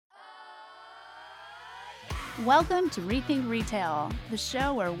Welcome to Rethink Retail, the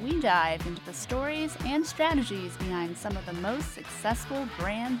show where we dive into the stories and strategies behind some of the most successful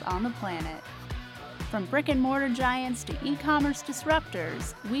brands on the planet. From brick and mortar giants to e-commerce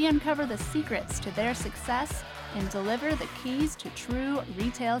disruptors, we uncover the secrets to their success and deliver the keys to true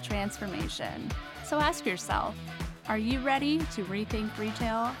retail transformation. So ask yourself, are you ready to rethink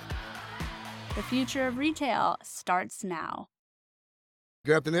retail? The future of retail starts now.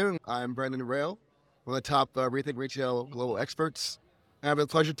 Good afternoon. I'm Brendan Rail, one of the top Rethink Retail global experts. I have the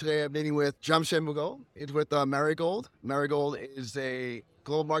pleasure today of meeting with Jamshed Mughal. It's with Marigold. Marigold is a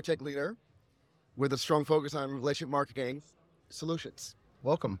global martech leader with a strong focus on relationship marketing solutions.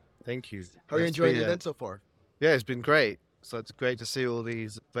 Welcome. Thank you. How are you enjoying the event so far? Yeah, it's been great. So it's great to see all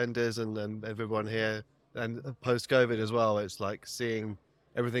these vendors and everyone here. And post-COVID as well, it's like seeing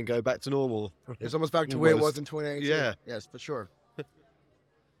everything go back to normal. It's almost back to where it was in 2018. Yeah. Yes, for sure.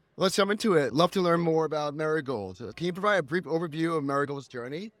 Let's jump into it. Love to learn more about Marigold. Can you provide a brief overview of Marigold's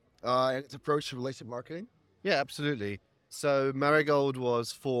journey and its approach to relationship marketing? Yeah, absolutely. So Marigold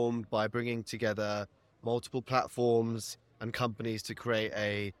was formed by bringing together multiple platforms and companies to create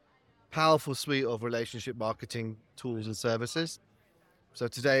a powerful suite of relationship marketing tools and services. So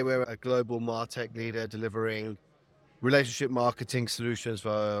today we're a global MarTech leader delivering relationship marketing solutions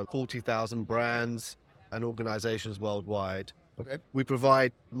for 40,000 brands and organizations worldwide. Okay. We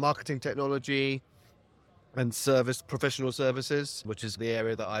provide marketing technology and professional services, which is the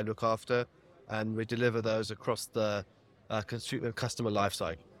area that I look after, and we deliver those across the customer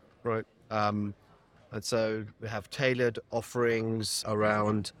lifecycle, right? And so we have tailored offerings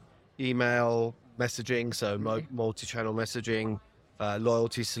around email messaging, so multi-channel messaging,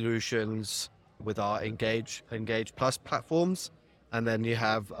 loyalty solutions with our Engage Plus platforms, and then you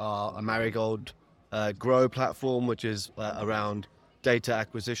have our Marigold Grow platform, which is around data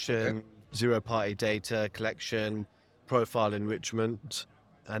acquisition, zero-party data collection, profile enrichment,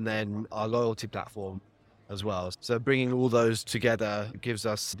 and then our loyalty platform as well. So bringing all those together gives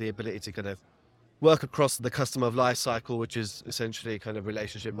us the ability to kind of work across the customer life cycle, which is essentially kind of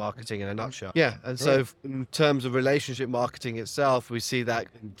relationship marketing in a nutshell. Yeah, and so in terms of relationship marketing itself, we see that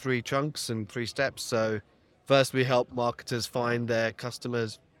in three chunks and three steps. So first, we help marketers find their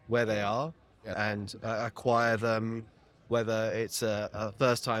customers where they are and acquire them, whether it's a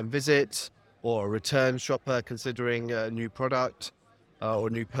first-time visit or a return shopper considering a new product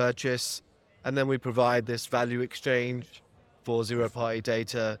or new purchase. And then we provide this value exchange for zero-party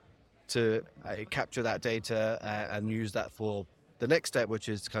data to capture that data and use that for the next step, which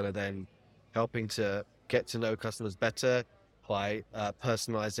is kind of then helping to get to know customers better by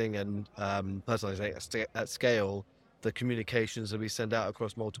personalizing at scale the communications that we send out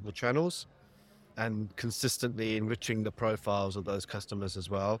across multiple channels and consistently enriching the profiles of those customers as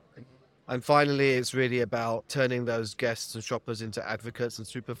well. And finally, it's really about turning those guests and shoppers into advocates and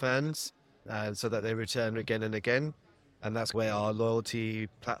super fans, so that they return again and again. And that's where our loyalty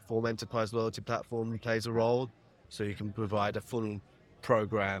platform, enterprise loyalty platform, plays a role. So you can provide a full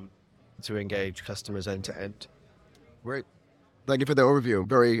program to engage customers end to end. Great. Thank you for the overview.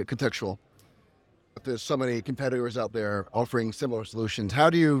 Very contextual. There's so many competitors out there offering similar solutions. How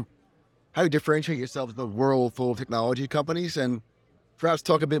do you differentiate yourself in the world full of technology companies, and perhaps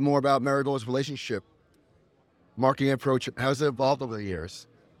talk a bit more about Marigold's relationship marketing approach? How's it evolved over the years?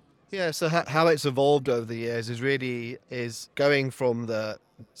 Yeah, so how it's evolved over the years is going from the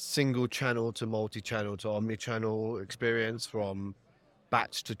single channel to multi-channel to omni-channel experience, from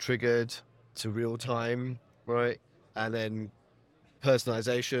batch to triggered to real time, right? And then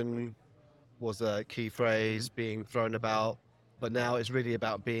personalization was a key phrase being thrown about, but now it's really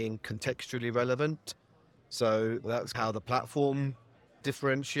about being contextually relevant. So that's how the platform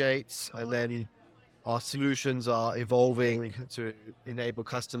differentiates, and then our solutions are evolving to enable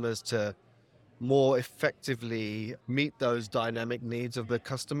customers to more effectively meet those dynamic needs of the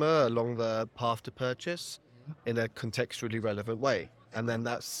customer along the path to purchase in a contextually relevant way. And then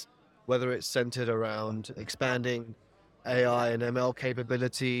that's whether it's centered around expanding AI and ML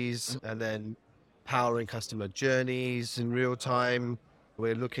capabilities and then powering customer journeys in real time.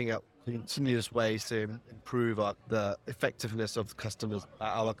 We're looking at continuous ways to improve the effectiveness of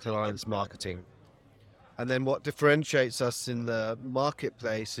our clients' marketing. And then what differentiates us in the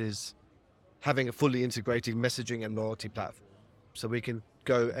marketplace is having a fully integrated messaging and loyalty platform. So we can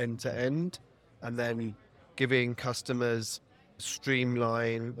go end to end, and then giving customers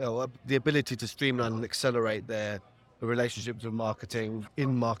the ability to streamline and accelerate their relationships with marketing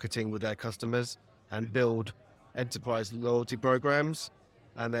with their customers and build enterprise loyalty programs.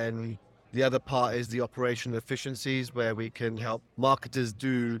 And then The other part is the operational efficiencies, where we can help marketers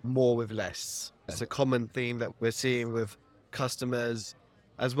do more with less. It's a common theme that we're seeing with customers,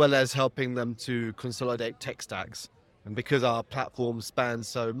 as well as helping them to consolidate tech stacks. And because our platform spans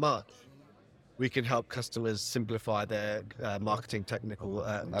so much, we can help customers simplify their marketing technical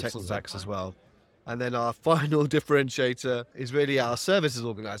tech stacks as well. And then our final differentiator is really our services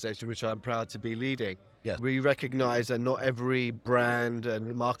organization, which I'm proud to be leading. Yes. We recognize that not every brand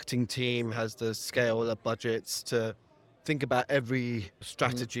and marketing team has the scale or budgets to think about every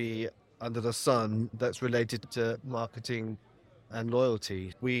strategy under the sun that's related to marketing and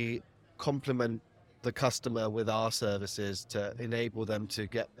loyalty. We complement the customer with our services to enable them to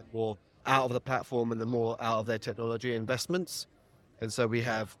get more out of the platform and the more out of their technology investments. And so we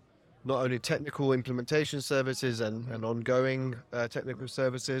have not only technical implementation services and ongoing technical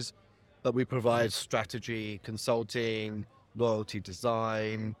services, but we provide strategy, consulting, loyalty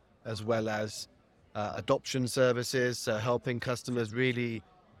design, as well as adoption services, so helping customers really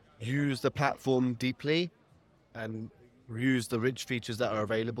use the platform deeply and use the rich features that are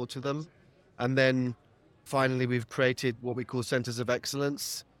available to them. And then finally, we've created what we call centers of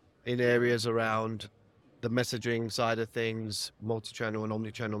excellence in areas around the messaging side of things, multi-channel and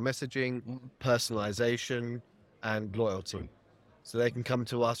omni-channel messaging, personalization, and loyalty. So they can come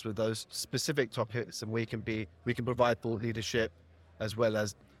to us with those specific topics, and we can provide thought leadership as well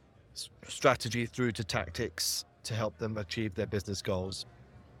as strategy through to tactics to help them achieve their business goals.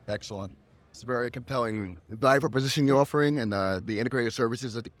 Excellent. It's a very compelling value proposition you're offering, and the integrated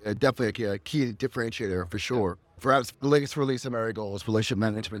services are definitely a key differentiator for sure. Perhaps the latest release of Marigold's relationship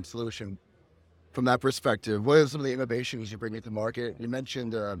management solution. From that perspective, what are some of the innovations you're bringing to market? You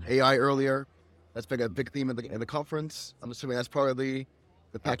mentioned AI earlier. That's been a big theme in the conference. I'm assuming that's part of the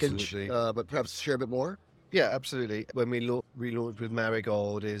package, but perhaps share a bit more. Yeah, absolutely. When we relaunched with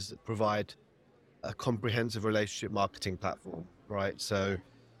Marigold is provide a comprehensive relationship marketing platform, right? So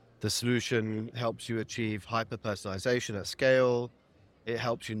the solution helps you achieve hyper-personalization at scale. It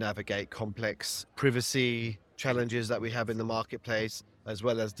helps you navigate complex privacy challenges that we have in the marketplace, as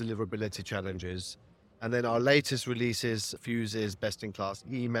well as deliverability challenges. And then our latest releases fuses best-in-class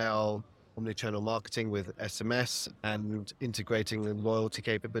email, omnichannel marketing with SMS, and integrating the loyalty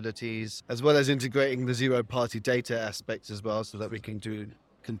capabilities, as well as integrating the zero-party data aspects as well, so that we can do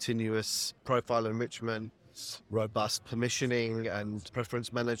continuous profile enrichment, robust permissioning and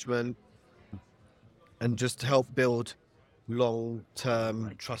preference management, and just help build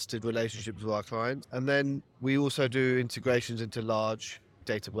long-term trusted relationships with our clients. And then we also do integrations into large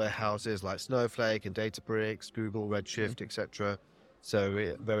data warehouses like Snowflake and Databricks, Google, Redshift, etc. So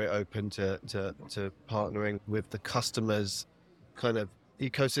we're very open to partnering with the customer's kind of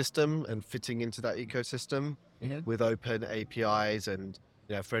ecosystem and fitting into that ecosystem with open APIs and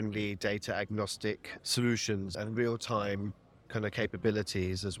friendly data agnostic solutions and real-time kind of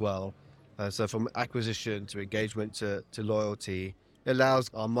capabilities as well. So from acquisition to engagement to loyalty, it allows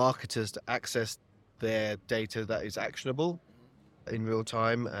our marketers to access their data that is actionable in real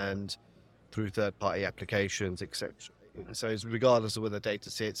time and through third-party applications, etc. So it's regardless of where the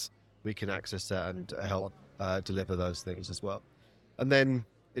data sits, we can access that and help deliver those things as well. And then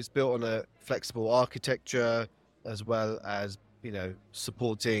it's built on a flexible architecture as well as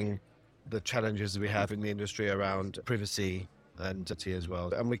supporting the challenges we have in the industry around privacy and data as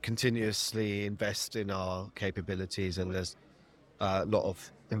well. And we continuously invest in our capabilities, and there's a lot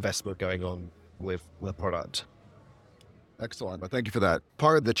of investment going on with the product. Excellent. Well, thank you for that.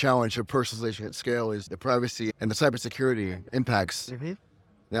 Part of the challenge of personalization at scale is the privacy and the cybersecurity impacts. Mm-hmm.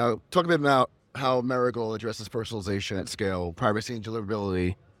 Now, talk a bit about how Marigold addresses personalization at scale, privacy and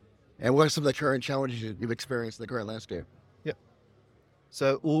deliverability, and what are some of the current challenges you've experienced in the current landscape? Yeah.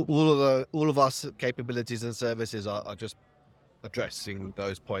 So all of our capabilities and services are just addressing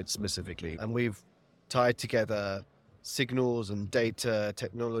those points specifically, and we've tied together signals and data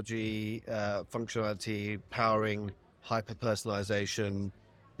technology functionality powering hyper-personalization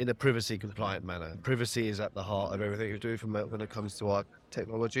in a privacy-compliant manner. Privacy is at the heart of everything we do when it comes to our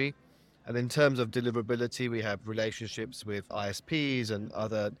technology. And in terms of deliverability, we have relationships with ISPs and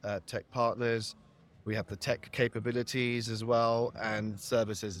other tech partners. We have the tech capabilities as well and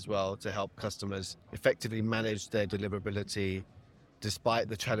services as well to help customers effectively manage their deliverability despite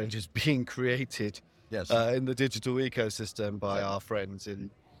the challenges being created in the digital ecosystem by our friends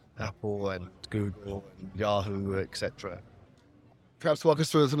in Apple and Google and Yahoo, etc. Perhaps walk us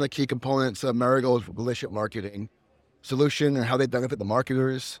through some of the key components of Marigold's relationship marketing solution and how they benefit the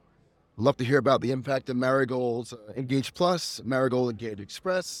marketers. I'd love to hear about the impact of Marigold's Engage Plus, Marigold Engage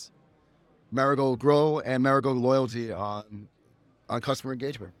Express, Marigold Grow, and Marigold Loyalty on customer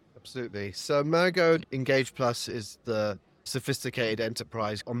engagement. Absolutely. So Marigold Engage Plus is the sophisticated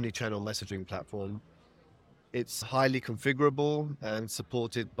enterprise omni-channel messaging platform. It's highly configurable and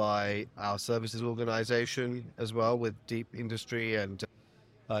supported by our services organization as well, with deep industry and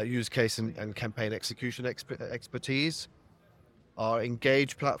use case and campaign execution expertise. Our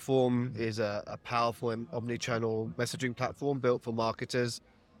Engage platform is a powerful omni-channel messaging platform built for marketers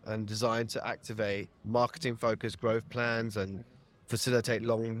and designed to activate marketing-focused growth plans and facilitate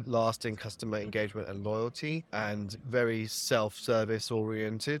long-lasting customer engagement and loyalty, and very self-service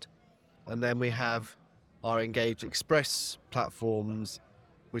oriented. And then we have our Engage Express platforms,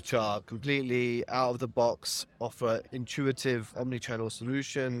 which are completely out of the box, offer intuitive omni-channel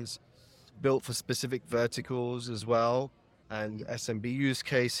solutions built for specific verticals as well, and SMB use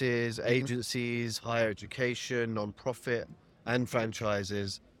cases, agencies, higher education, non-profit, and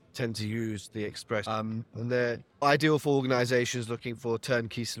franchises tend to use the Express. And they're ideal for organizations looking for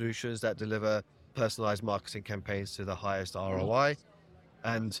turnkey solutions that deliver personalized marketing campaigns to the highest ROI.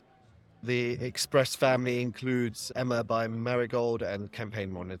 And the Express family includes Emma by Marigold and Campaign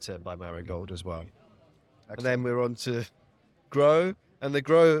Monitor by Marigold as well. Excellent. And then we're on to Grow. And the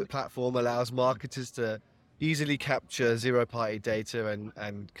Grow platform allows marketers to easily capture zero-party data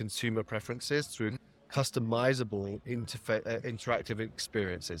and consumer preferences through customizable interactive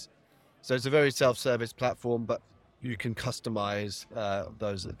experiences. So it's a very self-service platform, but you can customize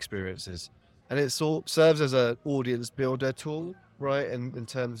those experiences. And it serves as an audience builder tool, right? In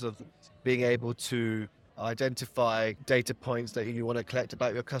terms of being able to identify data points that you want to collect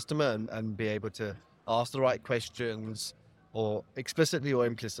about your customer and be able to ask the right questions, or explicitly or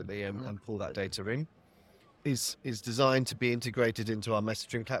implicitly, and pull that data in. Is designed to be integrated into our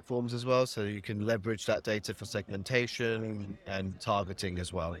messaging platforms as well, so you can leverage that data for segmentation and targeting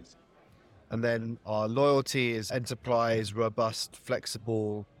as well. And then our loyalty is enterprise, robust,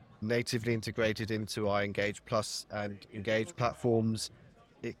 flexible, natively integrated into our Engage Plus and Engage platforms.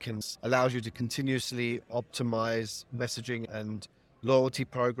 It allows you to continuously optimize messaging and loyalty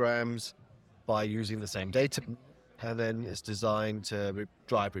programs by using the same data. And then it's designed to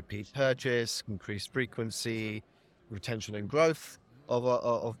drive repeat purchase, increase frequency, retention and growth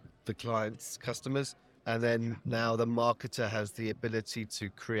of the client's customers. And then now the marketer has the ability to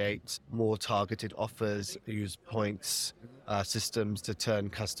create more targeted offers, use points systems to turn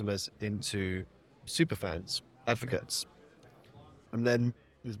customers into superfans, advocates. And then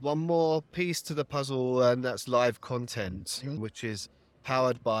there's one more piece to the puzzle, and that's live content, which is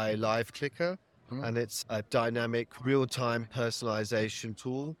powered by Live Clicker. And it's a dynamic real-time personalization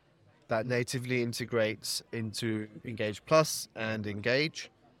tool that natively integrates into Engage Plus and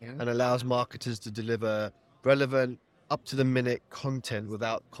Engage, and allows marketers to deliver relevant, up-to-the-minute content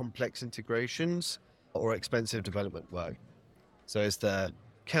without complex integrations or expensive development work. So it's the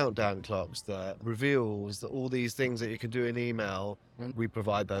countdown clocks, the reveals, all these things that you can do in email. We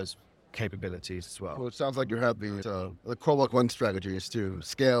provide those capabilities as well. Well, it sounds like you have the Chromebook One strategy is to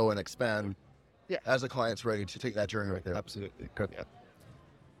scale and expand as the client's ready to take that journey right there. Absolutely. Good. Yeah.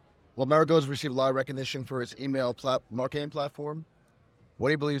 Well, Marigold's received a lot of recognition for its email marketing platform. What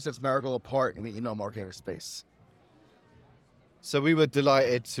do you believe sets Marigold apart in the email marketing space? So we were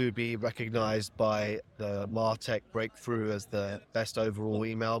delighted to be recognized by the MarTech Breakthrough as the best overall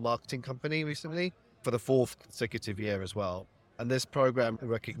email marketing company recently for the 4th consecutive year as well. And this program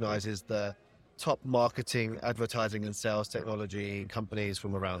recognizes the top marketing, advertising, and sales technology companies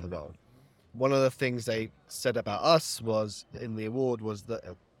from around the world. One of the things they said about us was in the award was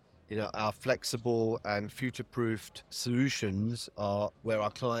that our flexible and future-proofed solutions are where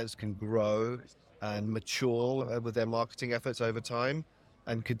our clients can grow and mature with their marketing efforts over time,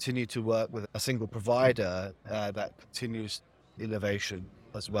 and continue to work with a single provider that continues innovation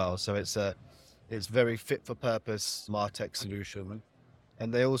as well. So it's very fit for purpose MarTech solution.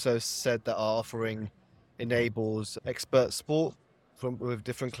 And they also said that our offering enables expert support with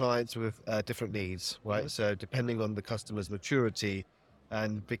different clients with different needs, right? So depending on the customer's maturity,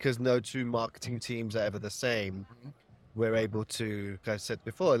 and because no two marketing teams are ever the same, we're able to, like I said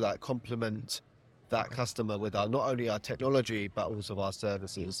before, complement that customer with not only our technology, but also our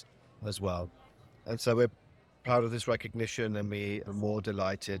services as well. And so we're proud of this recognition, and we are more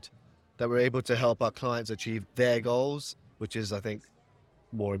delighted that we're able to help our clients achieve their goals, which is, I think,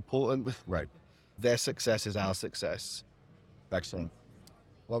 more important. Right. Their success is our success. Excellent.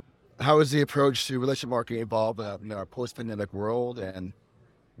 Well, how has the approach to relationship marketing evolved in our post-pandemic world, and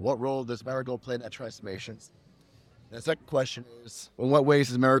what role does Marigold play in that transformation? And the second question is, in what ways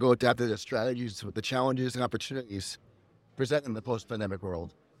has Marigold adapted its strategies to the challenges and opportunities present in the post-pandemic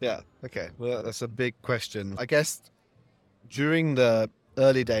world? Yeah, okay. Well, that's a big question. I guess during the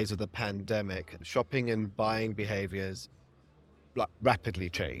early days of the pandemic, shopping and buying behaviors rapidly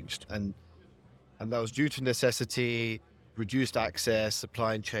changed. And that was due to necessity, reduced access,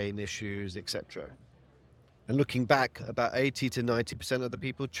 supply chain issues, etc. And looking back, about 80 to 90% of the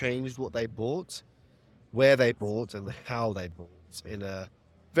people changed what they bought, where they bought, and how they bought in a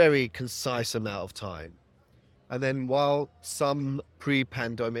very concise amount of time. And then while some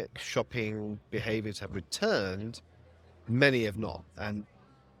pre-pandemic shopping behaviors have returned, many have not. And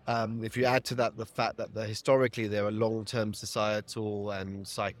if you add to that the fact that historically there are long-term societal and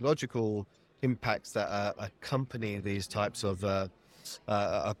psychological impacts that accompany these types of a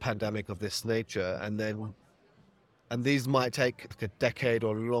pandemic of this nature, and these might take a decade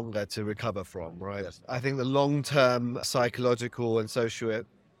or longer to recover from, right? Yes. I think the long-term psychological and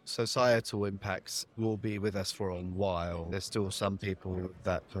societal impacts will be with us for a while. There's still some people with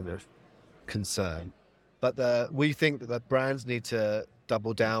that kind of concern. But we think that the brands need to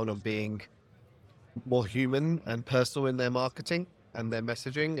double down on being more human and personal in their marketing and their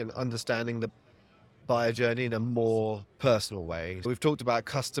messaging, and understanding the buyer journey in a more personal way. We've talked about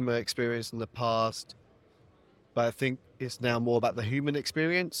customer experience in the past, but I think it's now more about the human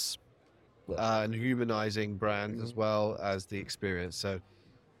experience and humanizing brands as well as the experience. So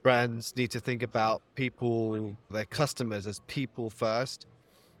brands need to think about people, their customers, as people first,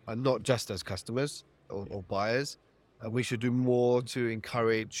 and not just as customers or buyers. We should do more to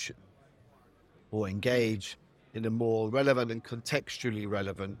encourage or engage in a more relevant and contextually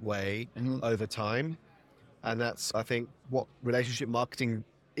relevant way over time. And that's, I think, what relationship marketing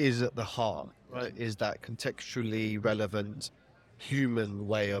is at the heart, right? Is that contextually relevant human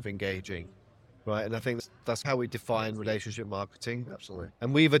way of engaging, right? And I think that's how we define relationship marketing. Absolutely.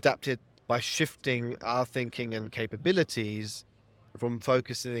 And we've adapted by shifting our thinking and capabilities from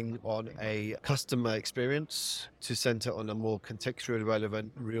focusing on a customer experience to center on a more contextually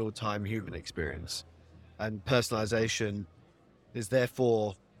relevant, real-time human experience. And personalization is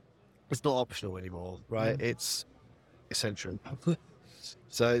therefore, it's not optional anymore, right? It's essential.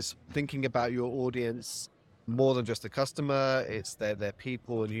 So it's thinking about your audience more than just a customer. It's their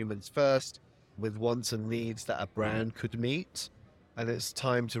people and humans first, with wants and needs that a brand could meet. And it's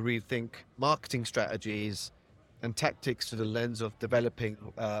time to rethink marketing strategies and tactics through the lens of developing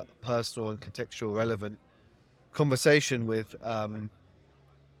personal and contextual relevant conversation with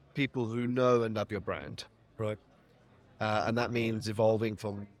people who know and love your brand, right? And that means evolving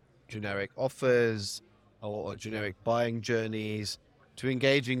from generic offers or generic buying journeys to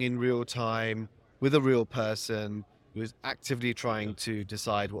engaging in real time with a real person who is actively trying to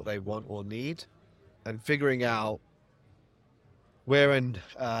decide what they want or need, and figuring out where and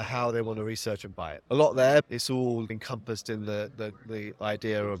how they want to research and buy it. A lot there. It's all encompassed in the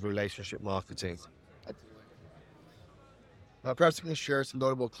idea of relationship marketing. Perhaps you can share some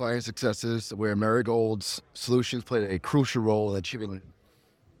notable client successes where Marigold's solutions played a crucial role in achieving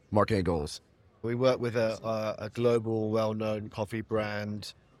marketing goals. We work with a global, well-known coffee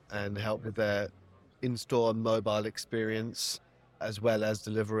brand and help with their in-store and mobile experience, as well as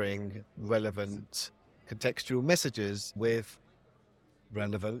delivering relevant contextual messages with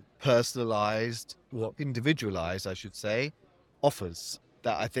relevant, personalized, or individualized, I should say, offers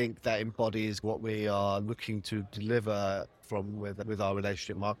that I think that embodies what we are looking to deliver with our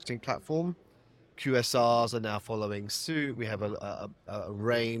relationship marketing platform. QSRs are now following suit. We have a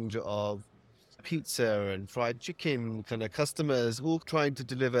range of pizza and fried chicken kind of customers, all trying to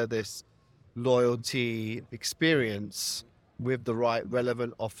deliver this loyalty experience with the right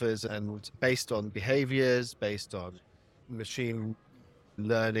relevant offers and based on behaviors, based on machine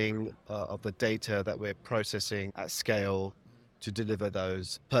learning of the data that we're processing at scale to deliver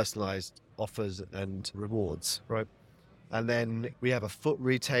those personalized offers and rewards, right? And then we have a foot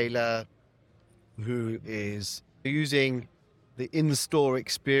retailer who is using the in-store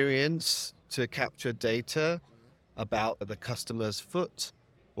experience to capture data about the customer's foot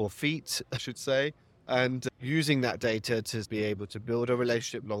or feet, I should say, and using that data to be able to build a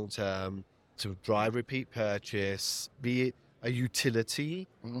relationship long-term, to drive repeat purchase, be a utility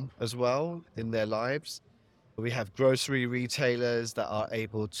as well in their lives. We have grocery retailers that are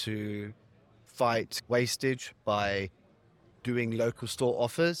able to fight wastage by doing local store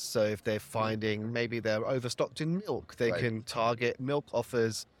offers. So if they're finding maybe they're overstocked in milk, they can target milk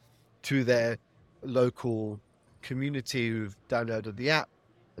offers to their local community who've downloaded the app,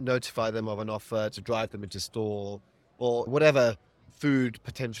 notify them of an offer to drive them into store, or whatever food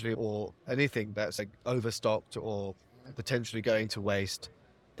potentially or anything that's like overstocked or potentially going to waste.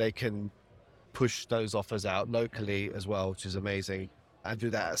 They can push those offers out locally as well, which is amazing, and do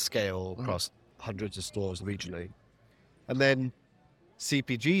that at scale across hundreds of stores regionally. And then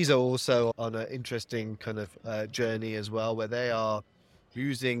CPGs are also on an interesting kind of journey as well, where they are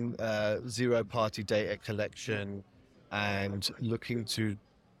using zero-party data collection and looking to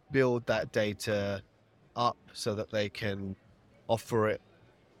build that data up so that they can offer it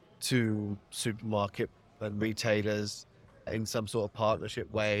to supermarket and retailers in some sort of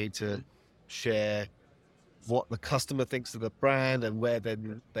partnership way to share what the customer thinks of the brand and where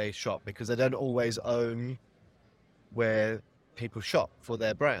then they shop, because they don't always own where people shop for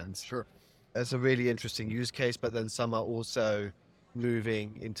their brands. Sure. It's a really interesting use case, but then some are also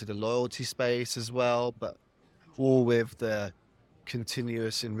moving into the loyalty space as well, but all with the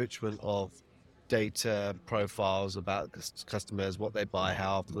continuous enrichment of data profiles about customers, what they buy,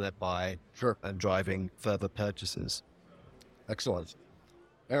 how often they buy, Sure. and driving further purchases. Excellent.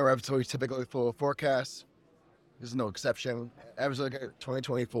 Our episode is typically full of forecasts. This is no exception. As we look at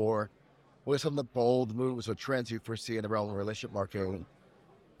 2024, what are some of the bold moves or trends you foresee in the realm of relationship marketing?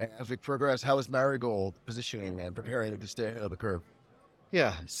 And as we progress, how is Marigold positioning and preparing to stay ahead of the curve?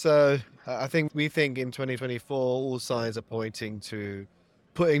 Yeah, so we think in 2024, all signs are pointing to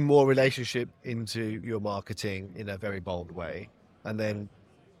putting more relationship into your marketing in a very bold way. And then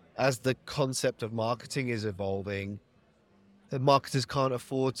as the concept of marketing is evolving, the marketers can't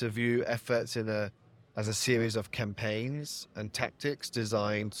afford to view efforts as a series of campaigns and tactics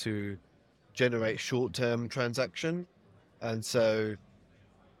designed to generate short-term transaction. And so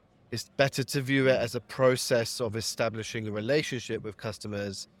it's better to view it as a process of establishing a relationship with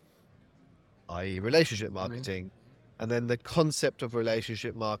customers, i.e. relationship marketing. And then the concept of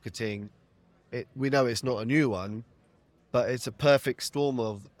relationship marketing, we know it's not a new one, but it's a perfect storm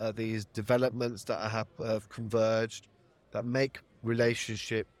of these developments that have converged that make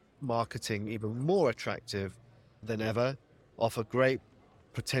relationship marketing even more attractive than ever, offer great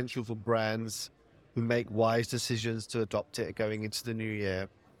potential for brands who make wise decisions to adopt it going into the new year.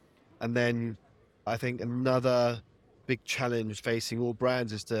 And then I think another big challenge facing all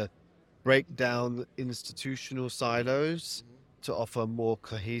brands is to break down institutional silos to offer more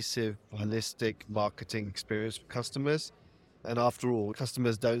cohesive, holistic marketing experience for customers. And after all,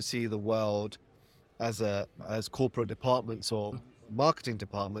 customers don't see the world as corporate departments or marketing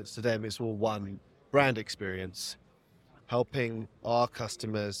departments. To them, it's all one brand experience. Helping our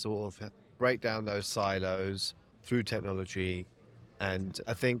customers sort of break down those silos through technology. And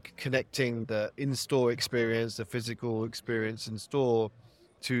I think connecting the in-store experience, the physical experience in store,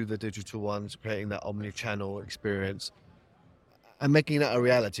 to the digital ones, creating that omni-channel experience and making that a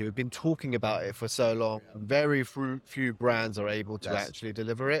reality. We've been talking about it for so long. Very few brands are able to actually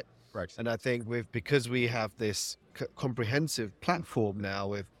deliver it. Right. And I think because we have this comprehensive platform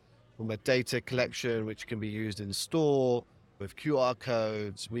now from a data collection, which can be used in store with QR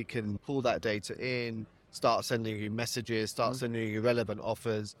codes, we can pull that data in, start sending you messages, start sending you relevant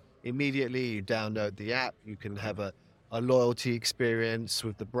offers. Immediately you download the app, you can have a loyalty experience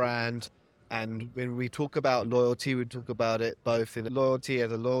with the brand. And when we talk about loyalty, we talk about it both in loyalty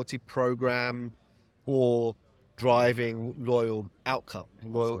as a loyalty program or driving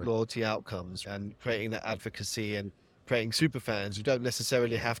loyalty outcomes and creating that advocacy and creating super fans. You don't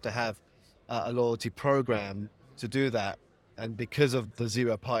necessarily have to have a loyalty program to do that. And because of the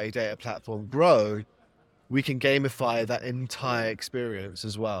zero-party data platform Grow, we can gamify that entire experience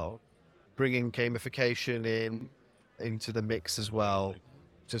as well. Bringing gamification into the mix as well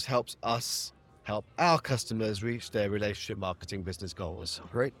just helps us help our customers reach their relationship marketing business goals.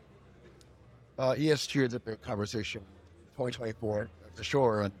 Great. ESG is a big conversation, 2024 for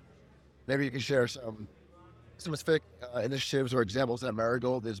sure. And maybe you can share some specific initiatives or examples that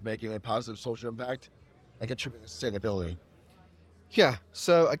Marigold is making a positive social impact and contributing to sustainability. Yeah,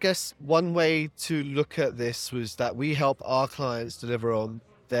 so I guess one way to look at this was that we help our clients deliver on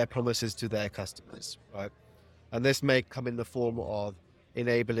their promises to their customers, right? And this may come in the form of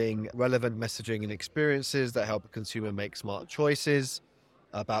enabling relevant messaging and experiences that help a consumer make smart choices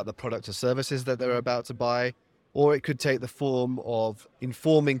about the product or services that they're about to buy. Or it could take the form of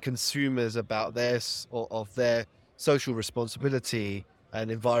informing consumers about their social responsibility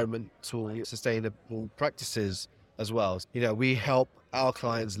and environmental sustainable practices as well. We help our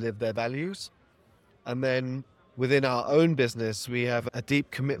clients live their values. And then within our own business, we have a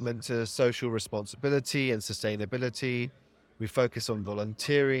deep commitment to social responsibility and sustainability. We focus on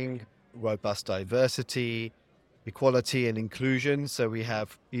volunteering, robust diversity, equality and inclusion. So we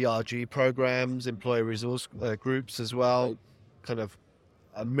have ERG programs, employee resource groups as well, kind of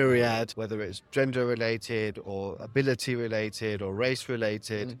a myriad, whether it's gender related or ability related or race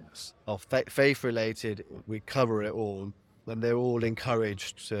related or faith related, we cover it all. And they're all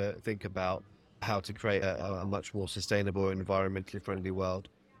encouraged to think about how to create a much more sustainable, environmentally friendly world.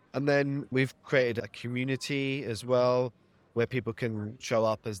 And then we've created a community as well, where people can show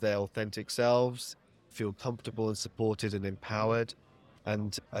up as their authentic selves, feel comfortable and supported and empowered.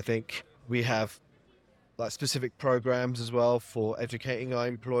 And I think we have like specific programs as well for educating our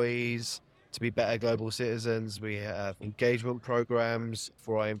employees to be better global citizens. We have engagement programs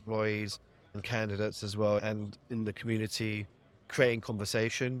for our employees and candidates as well, and in the community, creating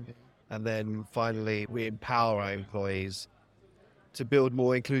conversation. And then finally, we empower our employees to build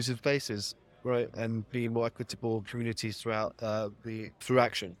more inclusive spaces, right, and be more equitable communities throughout through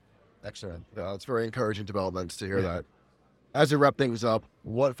action. Excellent. It's very encouraging developments to hear that. As we wrap things up,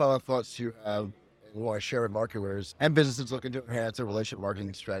 what final thoughts do you have and want to share with marketers and businesses looking to enhance their relationship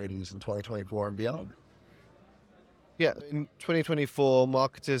marketing strategies in 2024 and beyond? Yeah, in 2024,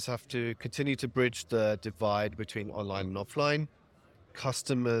 marketers have to continue to bridge the divide between online and offline.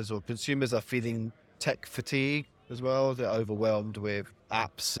 Customers or consumers are feeling tech fatigue as well. They're overwhelmed with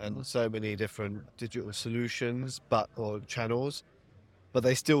apps and so many different digital solutions or channels, but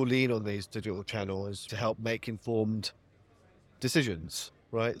they still lean on these digital channels to help make informed decisions,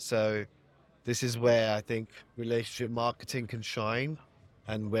 right? So this is where I think relationship marketing can shine,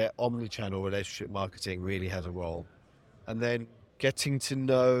 and where omni-channel relationship marketing really has a role. And then getting to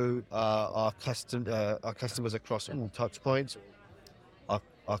know our customers across all touch points,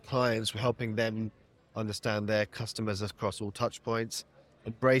 our clients, helping them understand their customers across all touch points,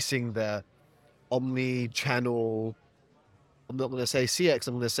 embracing the omni-channel, I'm not going to say CX,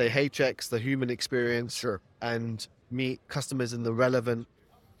 I'm going to say HX, the human experience. Sure. And meet customers in the relevant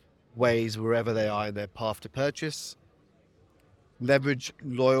ways wherever they are in their path to purchase. Leverage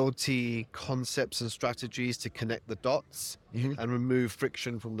loyalty concepts and strategies to connect the dots and remove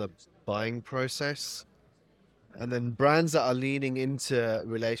friction from the buying process. And then brands that are leaning into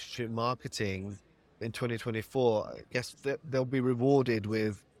relationship marketing in 2024, I guess they'll be rewarded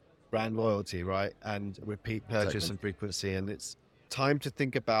with brand loyalty, right? And repeat purchase and frequency. And it's time to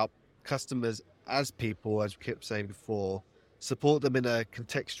think about customers as people, as we kept saying before, support them in a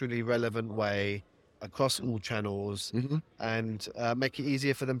contextually relevant way across all channels, and make it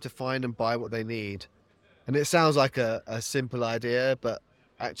easier for them to find and buy what they need. And it sounds like a simple idea, but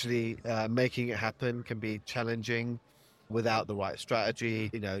actually making it happen can be challenging without the right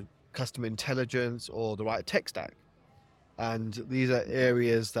strategy, customer intelligence or the right tech stack. And these are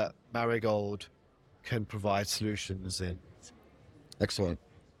areas that Marigold can provide solutions in. Excellent.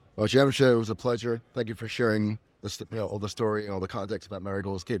 Well, Jamshed, it was a pleasure. Thank you for sharing all the story and all the context about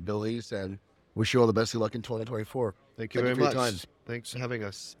Marigold's capabilities, and wish you all the best of luck in 2024. Thank you very much. Your time. Thanks for having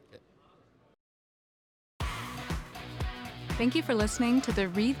us. Thank you for listening to the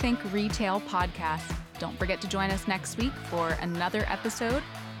Rethink Retail podcast. Don't forget to join us next week for another episode.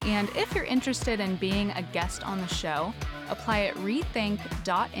 And if you're interested in being a guest on the show, apply at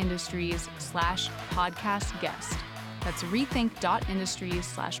rethink.industries/podcast guest. That's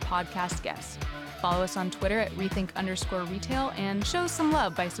rethink.industries/podcast guest. Follow us on Twitter at rethink_retail and show some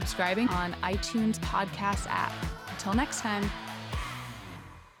love by subscribing on iTunes podcast app. Until next time.